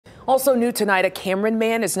Also new tonight, a Cameron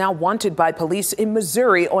man is now wanted by police in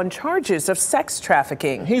Missouri on charges of sex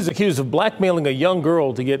trafficking. He's accused of blackmailing a young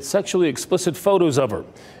girl to get sexually explicit photos of her.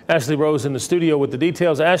 Ashley Rose in the studio with the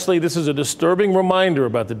details. Ashley, this is a disturbing reminder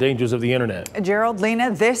about the dangers of the internet. Gerald,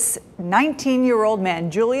 Lena, this 19-year-old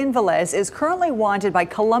man, Julian Velez, is currently wanted by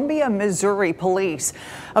Columbia, Missouri police.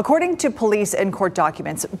 According to police and court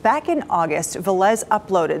documents, back in August, Velez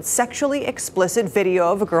uploaded sexually explicit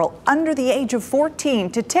video of a girl under the age of 14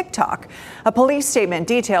 to TikTok. A police statement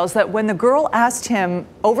details that when the girl asked him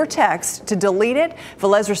over text to delete it,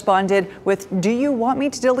 Velez responded with, "Do you want me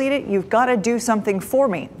to delete it? You've got to do something for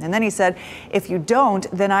me." And then he said, "If you don't,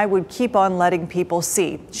 then I would keep on letting people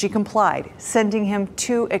see." She complied, sending him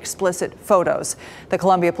 2 explicit photos. The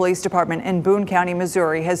Columbia Police Department in Boone County,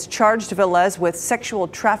 Missouri, has charged Velez with sexual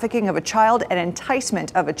trafficking of a child and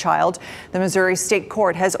enticement of a child. The Missouri State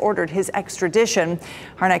Court has ordered his extradition.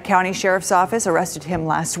 Harnett County Sheriff's Office arrested him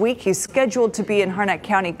last week. He's scheduled to be in Harnett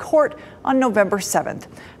County Court on November 7th.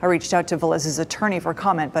 I reached out to Velez's attorney for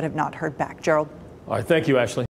comment, but have not heard back. Gerald. All right, thank you, Ashley.